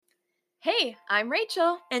Hey, I'm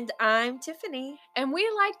Rachel, And I'm Tiffany. and we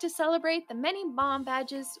like to celebrate the many mom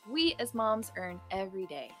badges we as moms earn every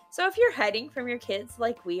day. So if you're hiding from your kids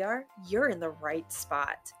like we are, you're in the right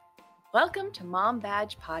spot. Welcome to Mom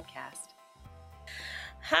Badge Podcast.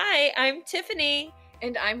 Hi, I'm Tiffany.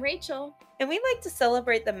 And I'm Rachel. And we like to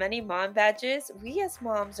celebrate the many mom badges we as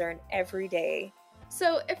moms earn every day.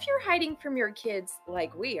 So if you're hiding from your kids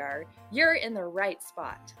like we are, you're in the right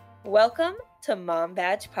spot. Welcome to Mom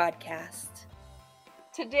Badge Podcast.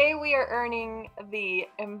 Today we are earning the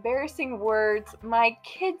embarrassing words my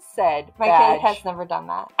kid said. My badge. kid has never done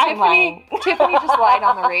that. I'm lying. Tiffany just lied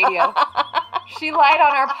on the radio. She lied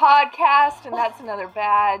on our podcast, and that's another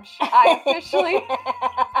badge. I officially...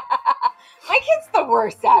 My kid's the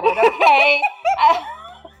worst at it, okay?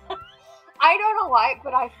 I don't know why,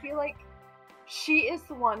 but I feel like she is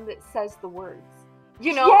the one that says the words.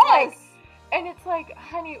 You know? Yes. Like, and it's like,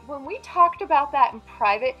 honey, when we talked about that in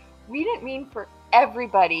private, we didn't mean for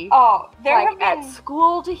everybody. Oh, there like have been... at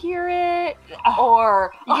school to hear it,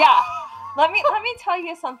 or Yeah. Let me tell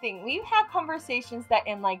you something. We've had conversations that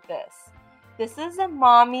end like this. This is a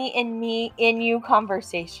mommy and me and you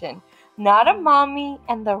conversation. Not a mommy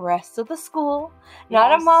and the rest of the school.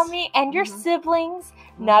 Not a Yes. mommy and your Mhm. siblings.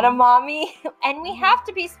 Not a Mhm. mommy. And we Mhm. have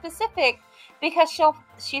to be specific because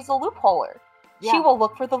she's a loopholer. She Yeah. will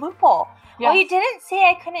look for the loophole. Well, you Yes. didn't say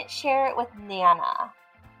I couldn't share it with Nana.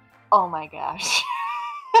 Oh my gosh.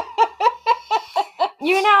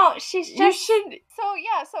 You know, she's just... You should.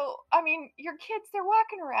 So I mean, your kids, they're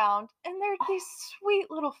walking around and they're these sweet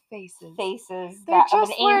little faces. faces They're that of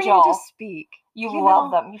just an learning angel. to speak. You you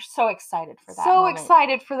love know? them. You're so excited for that So moment.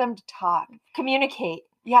 excited for them to talk. Communicate.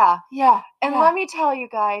 Yeah. Yeah. And yeah. let me tell you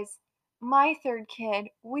guys, my third kid,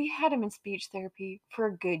 we had him in speech therapy for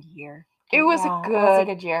a good year. It was Yeah, a it was a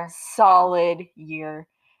good good year. solid year.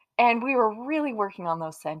 And we were really working on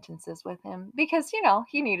those sentences with him because,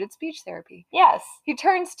 he needed speech therapy. Yes. He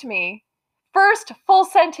turns to me, first full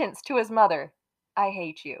sentence to his mother, I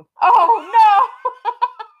hate you. Oh no.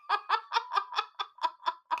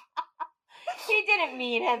 He didn't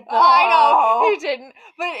mean it though. I know, he didn't.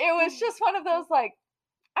 But it was just one of those like,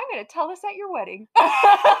 I'm going to tell this at your wedding.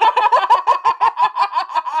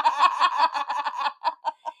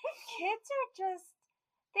 Kids are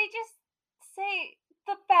they just say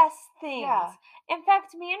the best things. Yeah. In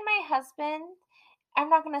fact, me and my husband, I'm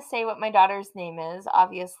not going to say what my daughter's name is,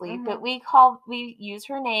 obviously, but we use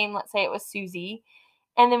her name. Let's say it was Susie.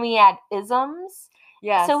 And then we add isms.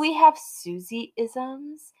 Yes. So we have Susie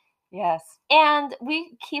isms. Yes. And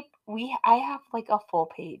I have like a full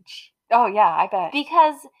page. Oh, yeah, I bet.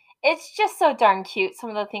 Because it's just so darn cute, some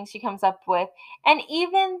of the things she comes up with. And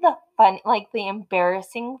even the fun, like the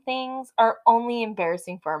embarrassing things are only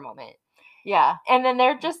embarrassing for a moment. Yeah. And then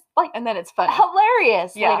they're just like And then it's funny.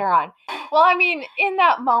 hilarious Yeah. later on. Well, I mean, in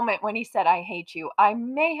that moment when he said, I hate you, I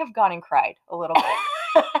may have gone and cried a little bit.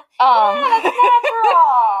 Yeah, that's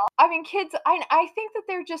natural. I mean, kids, I think that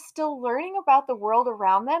they're just still learning about the world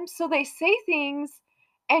around them. So they say things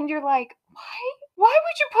and you're like, why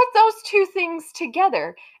would you put those two things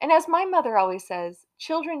together? And as my mother always says,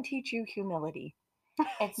 children teach you humility.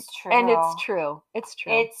 It's true. And it's true. It's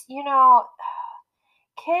true. It's,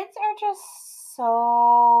 kids are just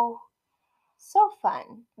so fun.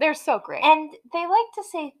 They're so great. And they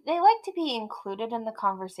like to be included in the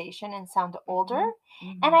conversation and sound older.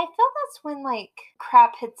 Mhm. And I feel that's when like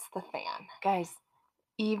crap hits the fan. Guys,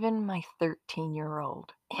 even my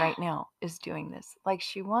 13-year-old right now is doing this. Like,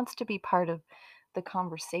 she wants to be part of the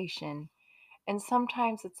conversation. And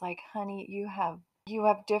sometimes it's like, honey, you have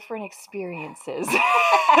different experiences than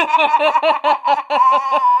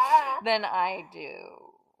I do.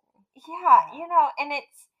 Yeah, and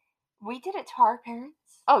we did it to our parents.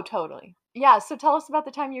 Oh, totally. Yeah, so tell us about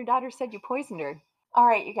the time your daughter said you poisoned her. All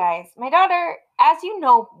right, you guys. My daughter, as you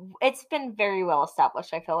know, it's been very well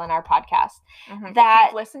established, I feel, in our podcast, If that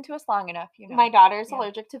you've listened to us long enough, my daughter's Yeah.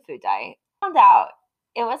 allergic to food dye. Found out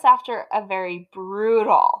it was after a very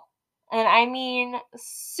brutal, and I mean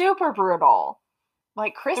super brutal,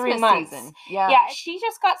 Like 3 Christmas months. season. Yeah. Yeah, she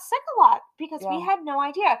just got sick a lot because we Yeah. had no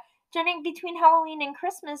idea. Between Halloween and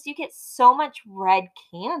Christmas, you get so much red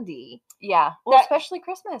candy. Yeah. Well, That- especially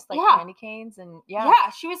Christmas, like Yeah. candy canes and Yeah,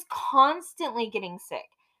 she was constantly getting sick.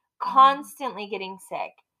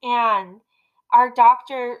 And our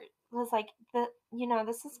doctor was like, this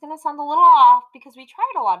is going to sound a little off because we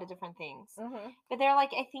tried a lot of different things. Mm-hmm. But they're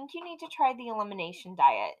like, I think you need to try the elimination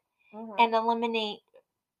diet Mm-hmm. and eliminate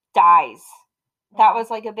dyes. That was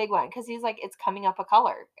like a big one because he's like, it's coming up a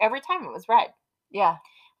color. Every time it was red, Yeah.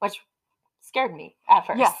 which scared me at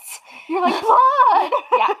first. Yeah. You're like, blood!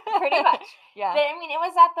 Yeah, pretty much. Yeah. But I mean, it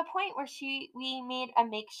was at the point where we made a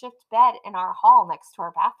makeshift bed in our hall next to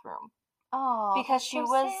our bathroom Oh, because that's she so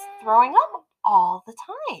was sad. throwing up all the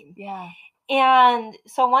time. Yeah. And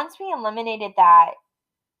so once we eliminated that,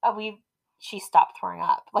 she stopped throwing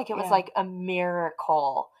up. Like, it was Yeah. like a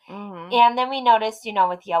miracle. Mm-hmm. And then we noticed,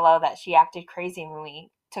 with Yellow that she acted crazy. And when we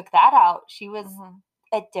took that out, she was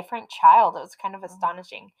a different child. It was kind of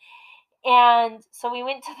astonishing. And so we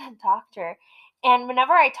went to the doctor. And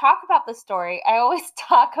whenever I talk about the story, I always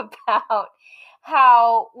talk about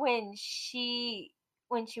how when she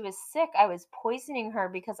was sick, I was poisoning her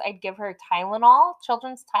because I'd give her Tylenol,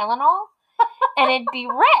 children's Tylenol, and it'd be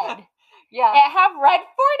red. Yeah. It have red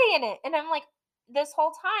 40 in it. And I'm like, this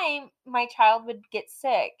whole time my child would get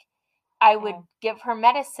sick. I would give her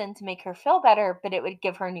medicine to make her feel better, but it would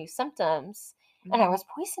give her new symptoms. And I was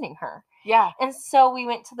poisoning her. Yeah. And so we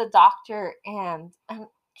went to the doctor, and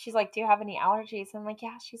she's like, do you have any allergies? I'm like,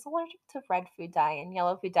 yeah, she's allergic to red food dye and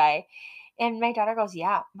yellow food dye. And my daughter goes,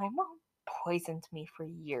 yeah, my mom poisoned me for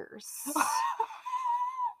years.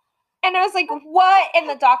 And I was like, what? And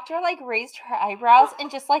the doctor raised her eyebrows and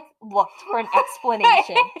just looked for an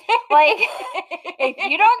explanation. If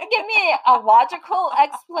you don't give me a logical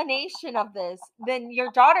explanation of this, then your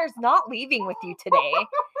daughter's not leaving with you today.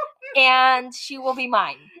 And she will be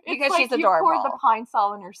mine because she's adorable. You poured the Pine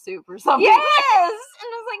Sol in her soup or something. Yes! And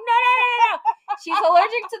I was like, no. She's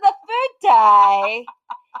allergic to the food dye.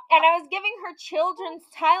 And I was giving her children's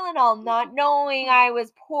Tylenol, not knowing I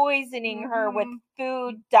was poisoning her with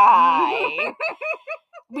food dye.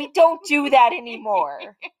 We don't do that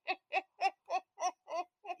anymore.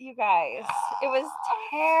 You guys, it was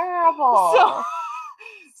terrible.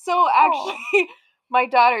 So actually, my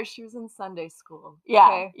daughter, she was in Sunday school. Yeah.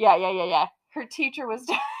 Okay? Yeah. Her teacher was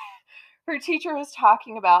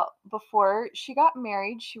talking about before she got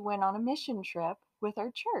married, she went on a mission trip with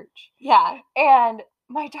our church. Yeah. And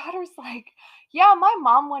my daughter's like, yeah, my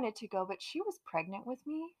mom wanted to go, but she was pregnant with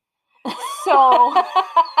me. So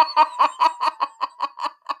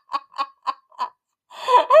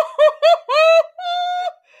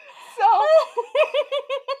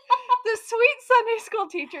the sweet Sunday school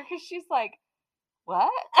teacher, because she's like,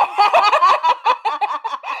 what?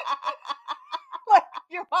 Like,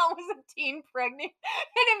 your mom was a teen pregnant, and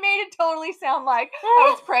it made it totally sound like I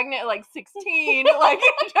was pregnant at 16, just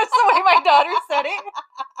the way my daughter said it.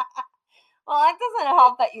 Well, that doesn't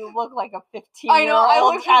help that you look like a 15-year-old. I know, I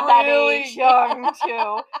looked at that really age. young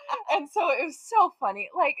too. And so it was so funny.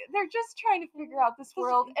 They're just trying to figure out this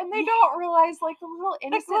world, and they don't realize the little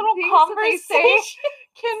innocent things that they say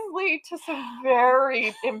can lead to some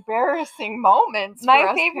very embarrassing moments. My for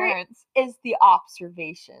us favorite parents is the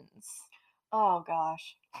observations. Oh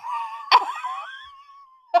gosh.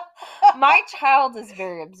 My child is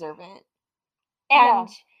very observant. And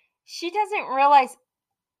she doesn't realize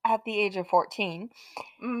at the age of 14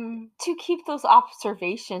 to keep those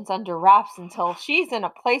observations under wraps until she's in a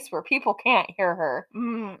place where people can't hear her.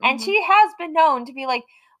 And she has been known to be like,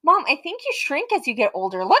 Mom, I think you shrink as you get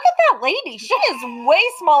older. Look at that lady. She is way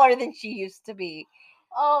smaller than she used to be.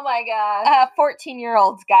 Oh my gosh.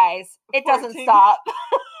 14-year-olds, guys. It 14. doesn't stop.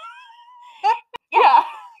 Yeah.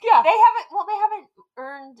 They haven't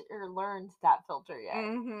earned or learned that filter yet.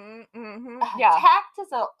 Yeah. Tact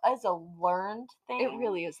is a learned thing. It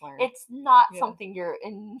really is learned. It's not something you're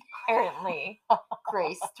inherently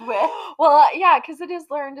graced with. Well, yeah, because it is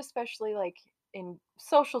learned, especially in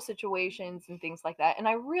social situations and things like that. And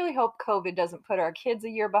I really hope COVID doesn't put our kids a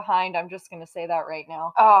year behind. I'm just going to say that right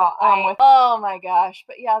now. Oh my gosh.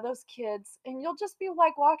 But yeah, those kids, and you'll just be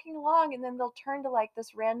walking along, and then they'll turn to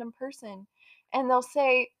this random person, and they'll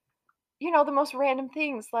say, the most random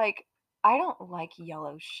things like, I don't like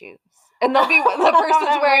yellow shoes. And they'll be the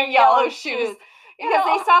person's wearing yellow shoes. Because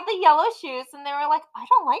they saw the yellow shoes and they were like, I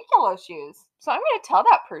don't like yellow shoes. So I'm going to tell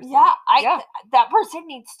that person. Yeah, that person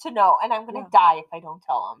needs to know, and I'm going to die if I don't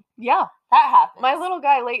tell them. Yeah. That happens. My little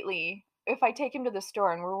guy lately, if I take him to the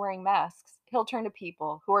store and we're wearing masks, he'll turn to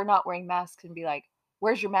people who are not wearing masks and be like,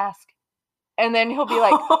 where's your mask? And then he'll be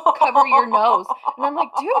like, cover your nose. And I'm like,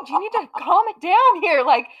 dude, you need to calm it down here.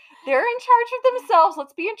 They're in charge of themselves.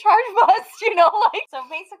 Let's be in charge of us, So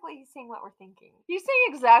basically, he's saying what we're thinking. He's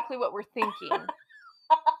saying exactly what we're thinking.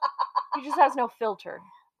 He just has no filter,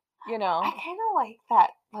 I kind of like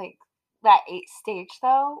that 8 stage,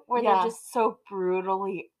 though, where they're just so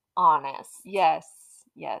brutally honest. Yes.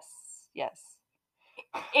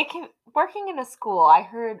 It can, working in a school, I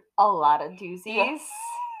heard a lot of doozies. Yes.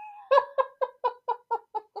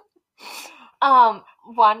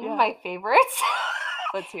 One of my favorites.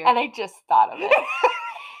 Let's hear. And I just thought of it.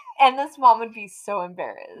 And this mom would be so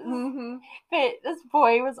embarrassed. Mm-hmm. But this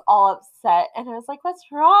boy was all upset, and I was like,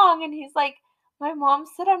 what's wrong? And he's like, my mom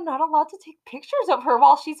said I'm not allowed to take pictures of her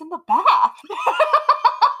while she's in the bath.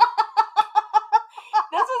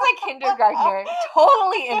 This was a kindergartner,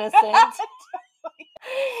 totally innocent.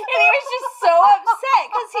 And he was just so upset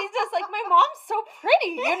because he's just like, my mom's so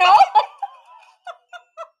pretty, you know?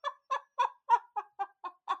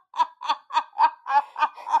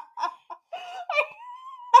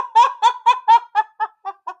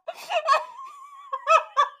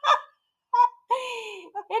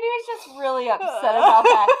 And he was just really upset about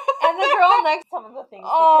that. And the girl next, some of the things.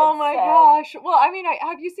 Oh my gosh. Well, I mean,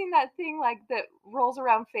 have you seen that thing like that rolls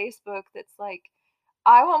around Facebook that's like,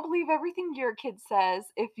 I won't believe everything your kid says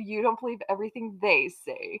if you don't believe everything they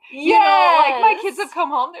say. You know, like my kids have come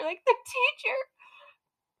home, they're like, the teacher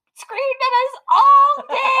screamed at us all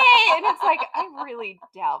day. And it's like, I really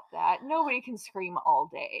doubt that. Nobody can scream all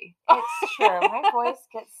day. It's true. My voice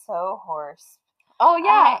gets so hoarse. Oh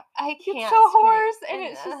yeah. I It's can't. so scream. hoarse and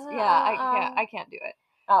it's just I can't do it.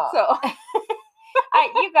 Oh. So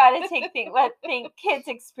you gotta take what kids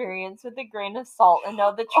experience with a grain of salt and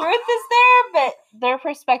know the truth is there, but their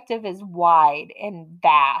perspective is wide and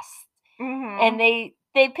vast, and they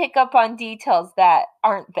pick up on details that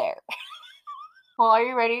aren't there. Well, are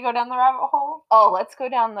you ready to go down the rabbit hole? Oh, let's go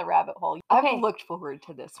down the rabbit hole. Okay. I've looked forward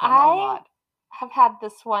to this one a lot. Have had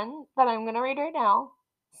this one that I'm gonna read right now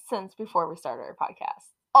since before we started our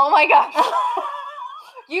podcast. Oh my gosh.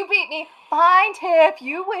 You beat me. Fine, Tiff.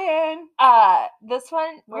 You win. This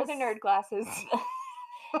one Where are the nerd glasses?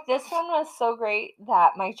 This one was so great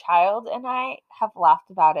that my child and I have laughed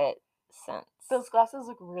about it since. Those glasses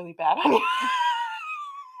look really bad on you.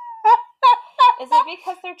 Is it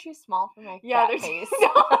because they're too small for my fat face?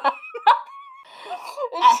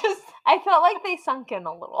 It's just I felt like they sunk in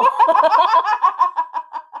a little.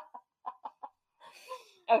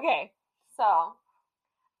 Okay, so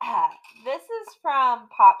this is from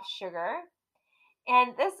Pop Sugar,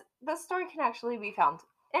 and this story can actually be found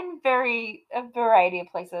in a variety of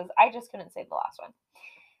places. I just couldn't say the last one.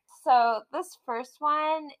 So this first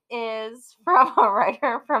one is from a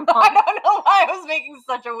writer from I don't know why I was making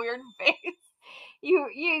such a weird face. You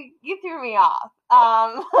threw me off.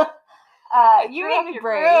 You made me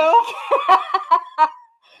brave.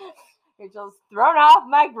 You're just thrown off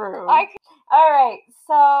my groove. All right,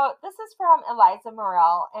 so this is from Eliza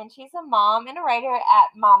Morel, and she's a mom and a writer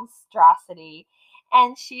at Momstrosity,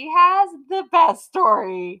 and she has the best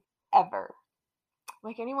story ever.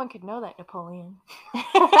 Like anyone could know that, Napoleon.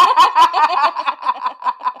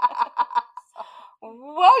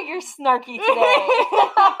 Whoa, you're snarky today.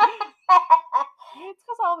 It's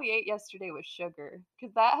because all we ate yesterday was sugar.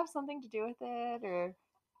 Could that have something to do with it? Or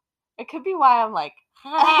it could be why I'm like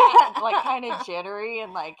kind of jittery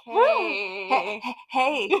and like, hey.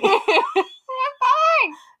 Hey. I'm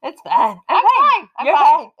fine. It's fine. I'm fine. You're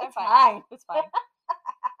fine. It's fine. It's fine.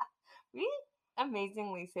 We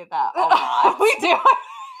amazingly say that a lot. We do.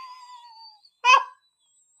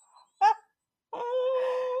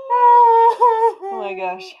 Oh my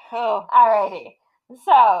gosh. Oh. Alrighty.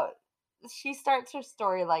 So she starts her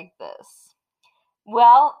story like this.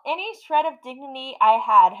 Well, any shred of dignity I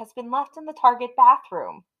had has been left in the Target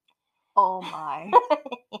bathroom. Oh my.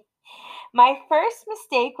 My first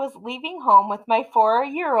mistake was leaving home with my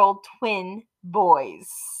 4-year-old twin boys.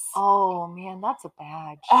 Oh man, that's a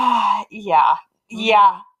badge. Yeah,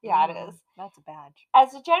 it is. That's a badge.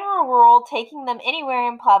 As a general rule, taking them anywhere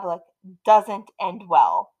in public doesn't end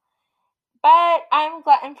well. But I'm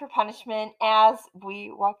glutton for punishment as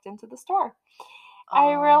we walked into the store.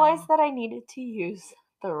 I realized that I needed to use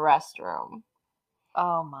the restroom.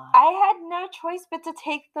 Oh my. I had no choice but to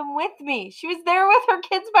take them with me. She was there with her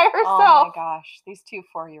kids by herself. Oh my gosh, these 2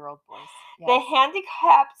 4-year-old boys. Yes. The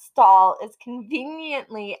handicap stall is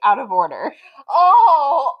conveniently out of order.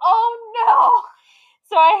 Oh no.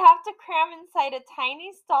 So I have to cram inside a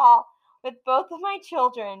tiny stall with both of my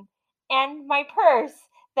children and my purse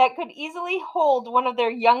that could easily hold one of their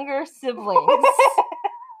younger siblings.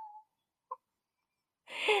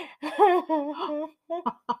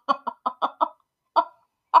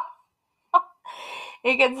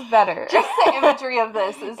 It gets better. Just the imagery of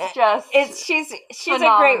this is just she's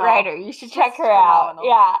phenomenal. a great writer. You should check her phenomenal. out.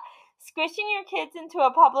 Yeah. Squishing your kids into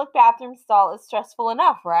a public bathroom stall is stressful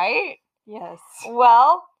enough, right? Yes.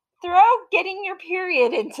 Well, throw getting your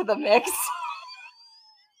period into the mix.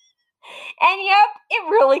 And yep, it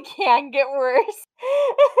really can get worse.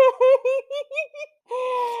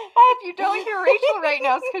 If you don't hear Rachel right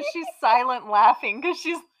now, it's because she's silent laughing, because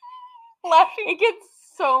she's laughing. It gets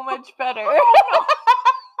so much better.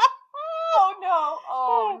 Oh no. no.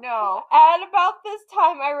 Oh, no. At about this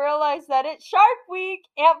time, I realized that it's Shark Week.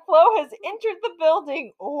 Aunt Flo has entered the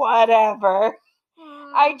building. Whatever.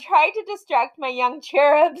 I tried to distract my young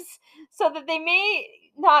cherubs so that they may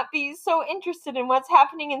not be so interested in what's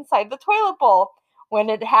happening inside the toilet bowl. When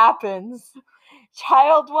it happens,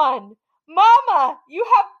 Child 1, Mama, you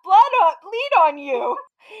have bleed on you.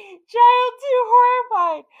 Child 2,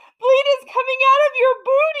 horrified, bleed is coming out of your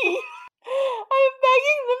booty. I am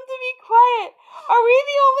begging them to be quiet. Are we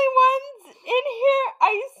the only ones in here?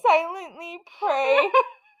 I silently pray.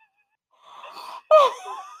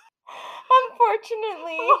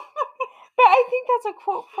 Unfortunately. But I think that's a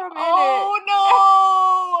quote from it. Oh, no.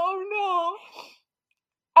 Oh,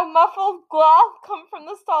 A muffled growl come from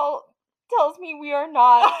the stall tells me we are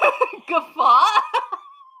not. no. Guffaw?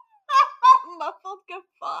 Muffled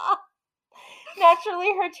guffaw.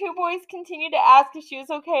 Naturally, her two boys continue to ask if she was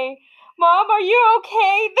okay. Mom, are you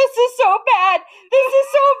okay? This is so bad. This is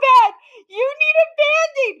so bad. You need a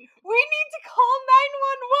Band-Aid. We need to call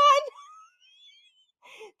 911.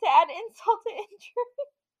 To add insult to injury,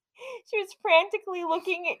 she was frantically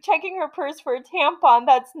checking her purse for a tampon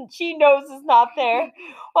that she knows is not there,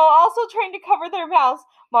 while also trying to cover their mouths.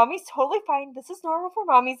 Mommy's totally fine. This is normal for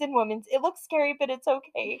mommies and women's. It looks scary, but it's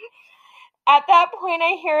okay. At that point,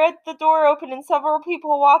 I hear the door open and several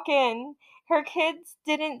people walk in. Her kids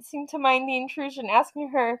didn't seem to mind the intrusion, asking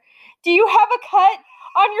her, "Do you have a cut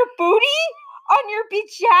on your booty? On your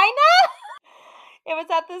vagina?" It was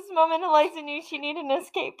at this moment Eliza knew she needed an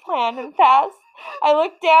escape plan, and fast. I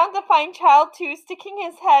looked down to find Child 2 sticking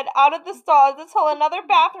his head out of the stall to tell another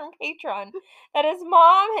bathroom patron that his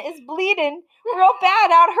mom is bleeding real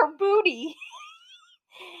bad out her booty.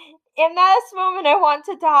 In this moment, I want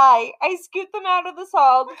to die. I scoot them out of the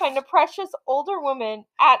stall to find a precious older woman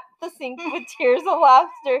at the sink with tears of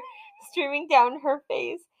laughter streaming down her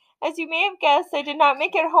face. As you may have guessed, I did not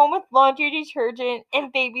make it home with laundry detergent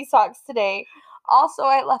and baby socks today. Also,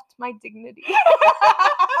 I left my dignity.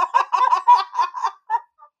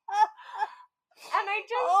 And I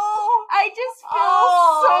just feel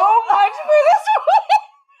so much for this woman.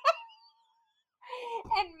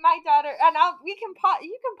 And my daughter, and you can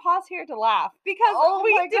pause here to laugh because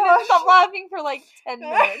we didn't stop laughing for like 10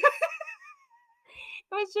 minutes.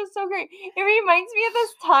 It was just so great. It reminds me of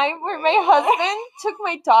this time where my husband took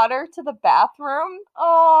my daughter to the bathroom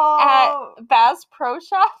at Bass Pro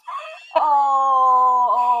Shop.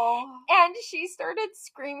 And she started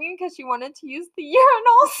screaming because she wanted to use the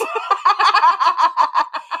urinals.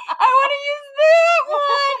 I want to use that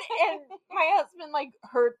one. And my husband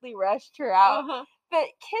hurriedly rushed her out. But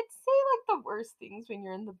kids say the worst things when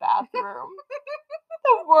you're in the bathroom.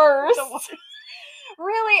 The worst.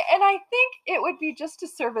 Really, and I think it would be just a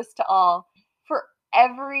service to all for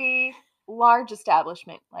every large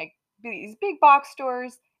establishment, like these big box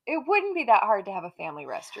stores. It wouldn't be that hard to have a family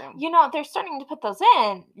restroom. They're starting to put those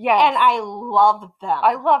in. Yes. And I love them.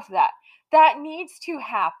 I love that. That needs to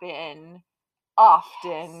happen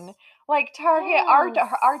often. Yes. Like Target, Yes.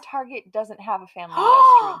 our Target doesn't have a family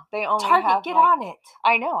restroom. They only Target, have get on it.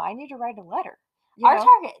 I know. I need to write a letter. Our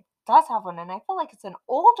Target does have one, and I feel like it's an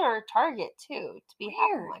older Target too to be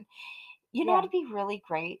having one. It'd be really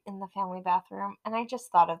great in the family bathroom. And I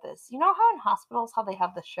just thought of this. You know how in hospitals how they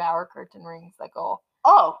have the shower curtain rings that go?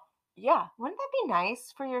 Oh, yeah. Wouldn't that be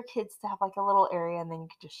nice for your kids to have a little area and then you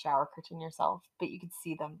could just shower curtain yourself, but you could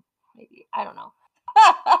see them? Maybe, I don't know.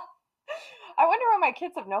 I wonder why my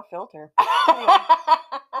kids have no filter.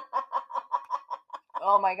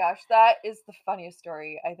 Oh my gosh, that is the funniest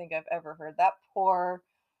story I think I've ever heard. That poor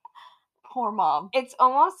mom. It's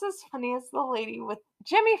almost as funny as the lady with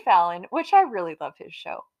Jimmy Fallon, which I really love his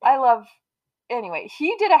show. Anyway,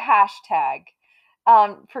 he did a hashtag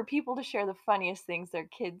for people to share the funniest things their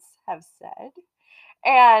kids have said.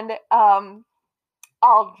 And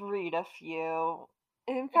I'll read a few.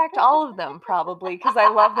 In fact, all of them probably, because I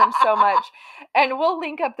love them so much. And we'll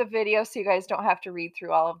link up the video so you guys don't have to read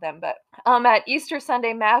through all of them. But at Easter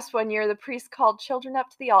Sunday Mass one year, the priest called children up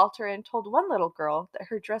to the altar and told one little girl that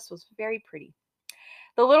her dress was very pretty.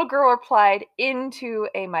 The little girl replied into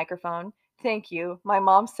a microphone, "Thank you. My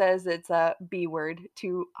mom says it's a B word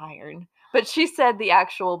to iron." But she said the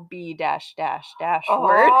actual B dash dash dash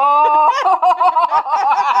word.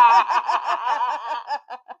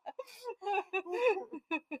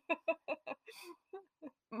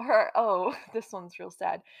 This one's real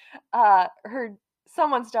sad.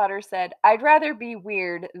 Someone's daughter said, "I'd rather be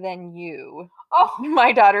weird than you."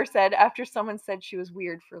 My daughter said after someone said she was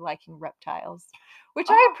weird for liking reptiles, which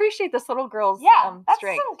I appreciate this little girl's that's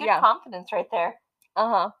strength. some good confidence right there.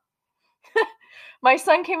 My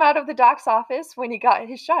son came out of the doc's office when he got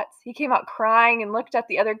his shots. He came out crying and looked at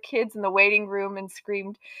the other kids in the waiting room and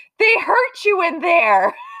screamed, "They hurt you in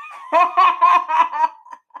there!"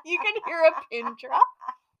 You can hear a pin drop.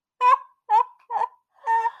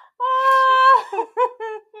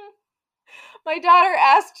 My daughter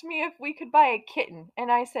asked me if we could buy a kitten,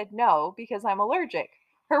 and I said no because I'm allergic.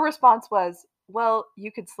 Her response was, "Well,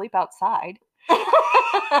 you could sleep outside."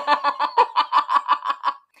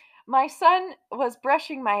 My son was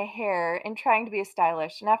brushing my hair and trying to be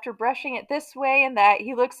stylish, and after brushing it this way and that,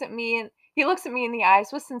 he looks at me in the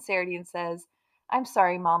eyes with sincerity and says, "I'm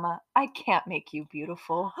sorry, Mama, I can't make you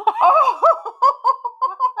beautiful."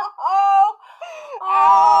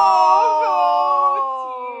 Oh,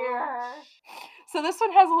 dear. So this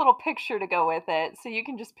one has a little picture to go with it, so you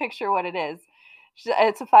can just picture what it is.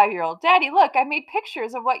 It's a 5-year-old. "Daddy, look, I made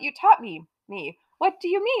pictures of what you taught me. Me. What do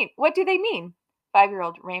you mean? What do they mean?"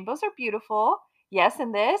 5-year-old. "Rainbows are beautiful. Yes,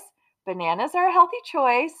 and this. Bananas are a healthy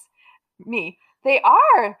choice." Me. "They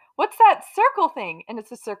are. What's that circle thing?" And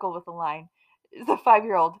it's a circle with a line. The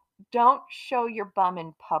 5-year-old. "Don't show your bum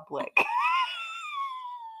in public."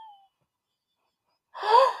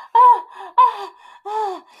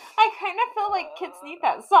 I kind of feel like kids need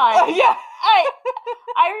that sign. Yeah.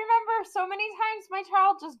 I remember so many times my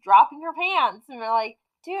child just dropping her pants, and we're like,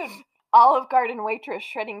 dude. Olive Garden waitress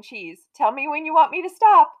shredding cheese. "Tell me when you want me to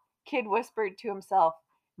stop." Kid whispered to himself,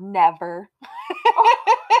 "Never."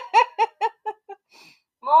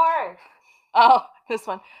 More. Oh, this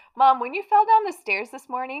one. "Mom, when you fell down the stairs this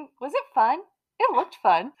morning, was it fun?" "It looked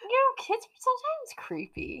fun." Kids are sometimes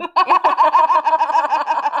creepy.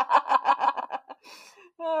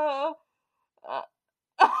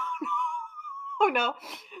 Oh no.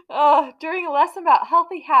 During a lesson about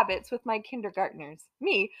healthy habits with my kindergartners.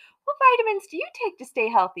 Me. "What vitamins do you take to stay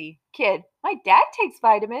healthy?" Kid. "My dad takes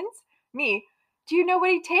vitamins." Me. "Do you know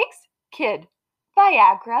what he takes?" Kid.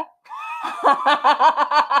 "Viagra."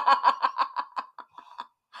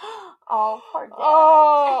 Oh, poor dad.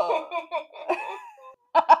 Oh.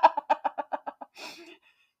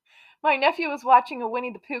 My nephew was watching a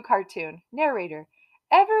Winnie the Pooh cartoon. Narrator.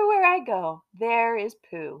 "Everywhere I go, there is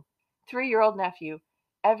Pooh." 3-year-old nephew.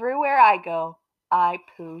 "Everywhere I go, I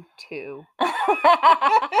poo too."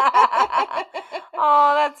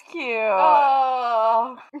 Oh, that's cute.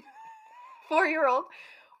 Oh. 4-year-old.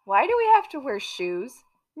 "Why do we have to wear shoes?"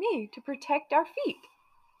 Me. "To protect our feet."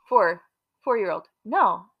 4-year-old.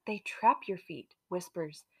 "No, they trap your feet."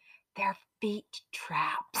 Whispers. "They're feet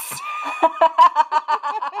traps."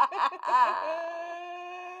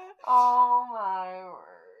 Oh my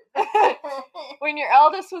word. When your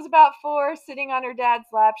eldest was about 4, sitting on her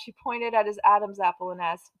dad's lap, she pointed at his Adam's apple and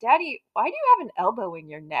asked, "Daddy, why do you have an elbow in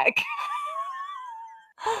your neck?"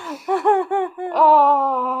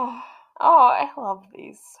 Oh. Oh, I love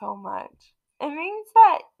these so much. It means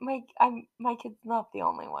that my kid's not the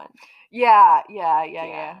only one. Yeah.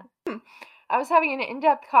 I was having an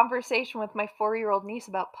in-depth conversation with my 4-year-old niece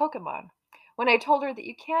about Pokemon. When I told her that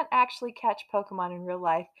you can't actually catch Pokemon in real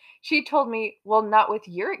life, she told me, "Well, not with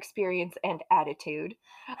your experience and attitude."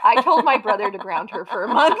 I told my brother to ground her for a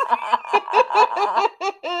month.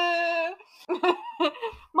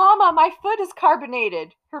 "Mama, my foot is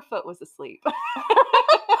carbonated." Her foot was asleep. Oh,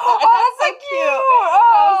 that's so cute.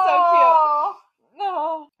 That was so cute.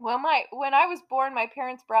 No. When I was born, my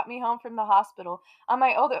parents brought me home from the hospital.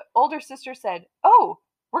 My older sister said, "Oh,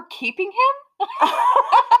 we're keeping him?"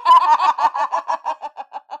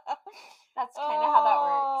 That's kind of how that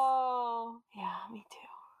works. Oh. Yeah, me too.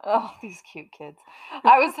 Oh, these cute kids.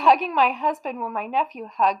 I was hugging my husband when my nephew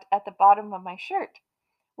hugged at the bottom of my shirt.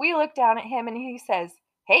 We looked down at him and he says,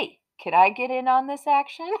 "Hey, can I get in on this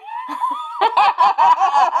action?"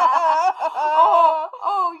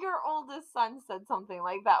 Oh, your oldest son said something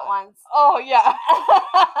like that once. Oh, yeah.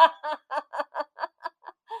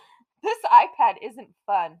 "This iPad isn't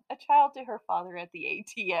fun." A child to her father at the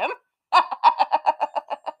ATM.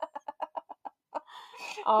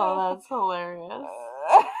 Oh, that's hilarious.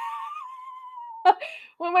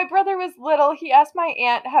 When my brother was little, he asked my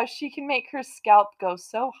aunt how she can make her scalp go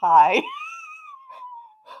so high.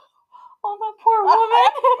 Oh, that poor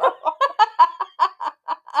woman.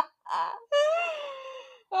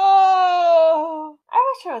 Oh. I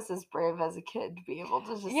wish I was as brave as a kid to be able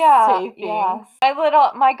to just say things. Yeah.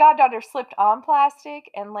 My goddaughter slipped on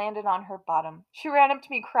plastic and landed on her bottom. She ran up to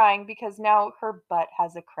me crying because now her butt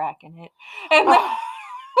has a crack in it. And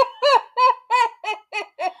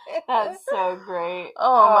That's so great.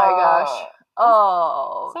 Oh my gosh.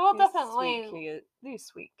 Oh. So we'll these definitely- these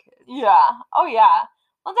sweet kids. Yeah. Oh, yeah.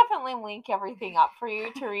 We'll definitely link everything up for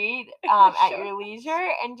you to read at Sure. your leisure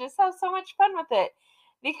and just have so much fun with it.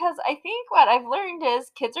 Because I think what I've learned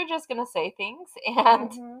is kids are just going to say things,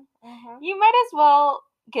 and you might as well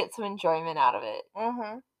get some enjoyment out of it.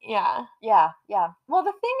 Yeah. Yeah. Well,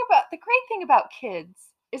 the great thing about kids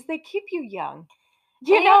is they keep you young.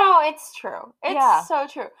 You know, it's true. It's Yeah. so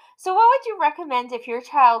true. So what would you recommend if your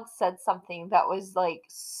child said something that was like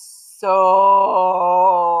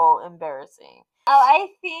so embarrassing? I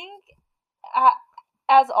think,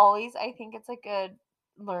 as always, I think it's a good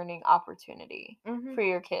learning opportunity for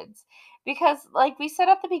your kids. Because like we said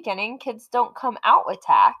at the beginning, kids don't come out with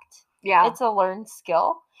tact. Yeah. It's a learned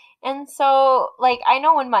skill. And so, like, I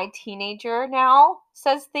know when my teenager now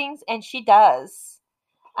says things, and she does.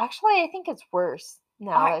 Actually, I think it's worse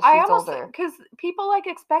now that she's older. Because people like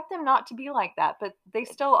expect them not to be like that, but they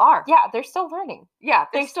still are. Yeah, they're still learning. Yeah,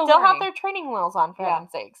 They they're still learning. have their training wheels on, for Yeah.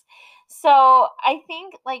 heaven's sakes. So I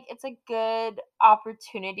think like it's a good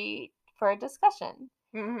opportunity for a discussion.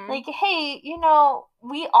 Like, hey, you know,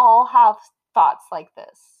 we all have thoughts like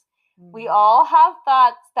this. We all have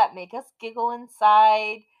thoughts that make us giggle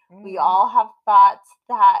inside. We all have thoughts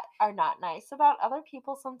that are not nice about other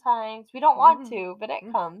people sometimes. We don't want to, but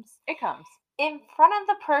it comes. It comes. In front of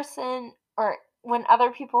the person, or when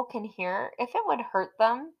other people can hear, if it would hurt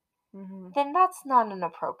them, then that's not an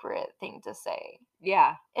appropriate thing to say.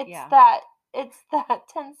 Yeah. It's that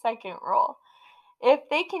 10-second rule. If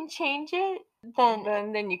they can change it,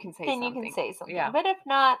 then you can say something. you can say something. Yeah. But if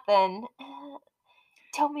not, then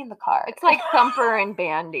tell me in the car. It's like Thumper and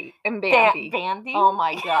Bambi. Bambi? Oh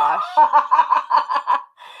my gosh.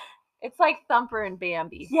 It's like Thumper and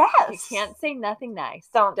Bambi. Yes. You can't say nothing nice.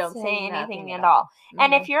 Don't say anything at all.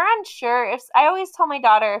 And if you're unsure, I always tell my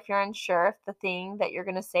daughter, if you're unsure if the thing that you're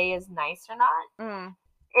going to say is nice or not,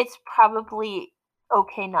 it's probably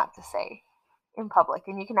okay not to say in public.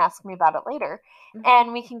 And you can ask me about it later.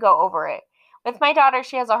 And we can go over it. With my daughter,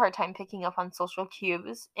 she has a hard time picking up on social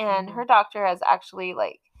cues. And her doctor has actually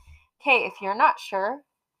like, okay, if you're not sure,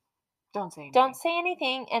 don't say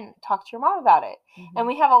anything and talk to your mom about it. And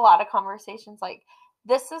we have a lot of conversations like,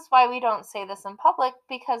 this is why we don't say this in public,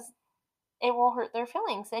 because it will hurt their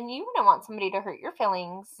feelings. And you wouldn't want somebody to hurt your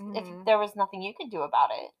feelings if there was nothing you could do about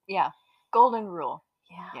it. Yeah. Golden rule.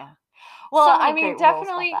 Yeah. Well, So I many mean, great rules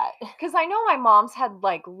definitely, about that. because I know my mom's had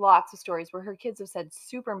like lots of stories where her kids have said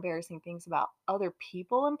super embarrassing things about other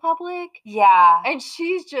people in public. Yeah. And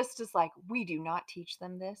she's just like, we do not teach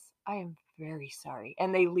them this. I am very sorry.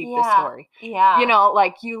 And they leave the story. Yeah. You know,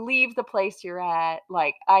 like you leave the place you're at.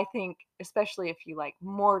 Like, I think, especially if you like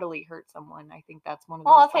mortally hurt someone, I think that's one of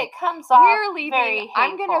those. Well, if like, it comes off we're leaving, very hateful.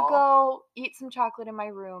 I'm going to go eat some chocolate in my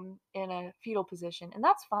room in a fetal position. And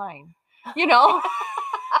that's fine. You know?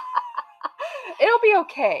 It'll be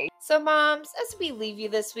okay. So moms, as we leave you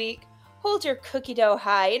this week, hold your cookie dough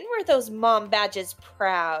high and wear those mom badges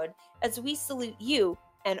proud as we salute you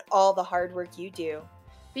and all the hard work you do.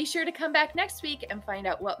 Be sure to come back next week and find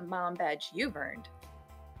out what mom badge you've earned.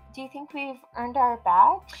 Do you think we've earned our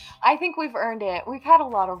badge? I think we've earned it. We've had a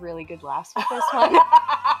lot of really good laughs with this one.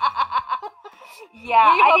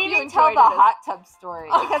 Yeah, We I hope need you to tell enjoyed the it as- hot tub story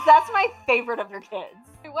because that's my favorite of your kids.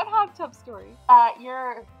 What hot tub story?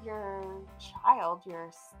 Your child,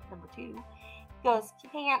 your number 2, goes,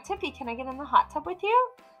 "Hey Aunt Tippy, can I get in the hot tub with you?"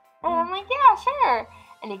 And I'm like, "Yeah, sure."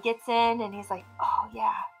 And he gets in and he's like, "Oh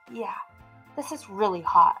yeah, this is really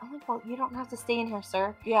hot." I'm like, "Well, you don't have to stay in here,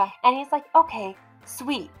 sir." Yeah. And he's like, "Okay,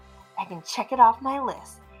 sweet, I can check it off my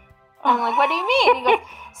list." And I'm like, "What do you mean?" He goes,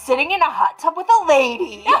 "Sitting in a hot tub with a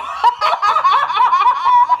lady."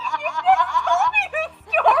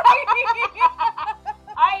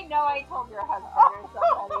 I know I told your husband or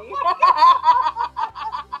somebody.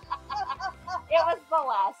 It was the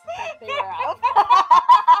last trip they were out.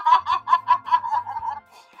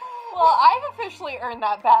 Well, I've officially earned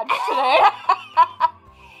that badge today.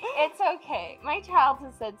 It's okay. My child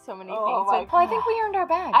has said so many things. Well, I think we earned our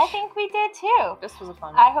badge. I think we did too. this was a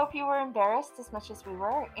fun I hope you were embarrassed as much as we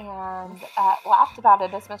were and laughed about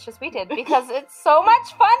it as much as we did because it's so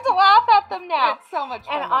much fun to laugh at them now. It's so much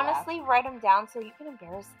fun. And to laugh. honestly, write them down so you can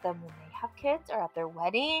embarrass them when they have kids or at their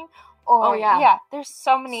wedding. Or, Oh, yeah. There's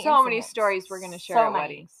so many incidents. stories we're going to share So at many.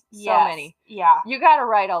 weddings. So Yes. many. Yeah. You got to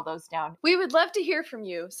write all those down. We would love to hear from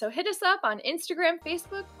you, so hit us up on Instagram,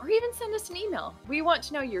 Facebook, or even send us an email. We want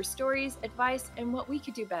to know your stories, advice, and what we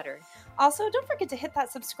could do better. Also, don't forget to hit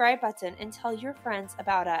that subscribe button and tell your friends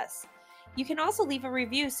about us. You can also leave a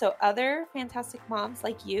review so other fantastic moms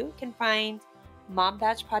like you can find Mom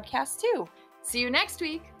Badge Podcast too. See you next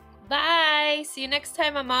week. Bye! See you next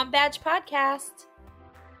time on Mom Badge Podcast.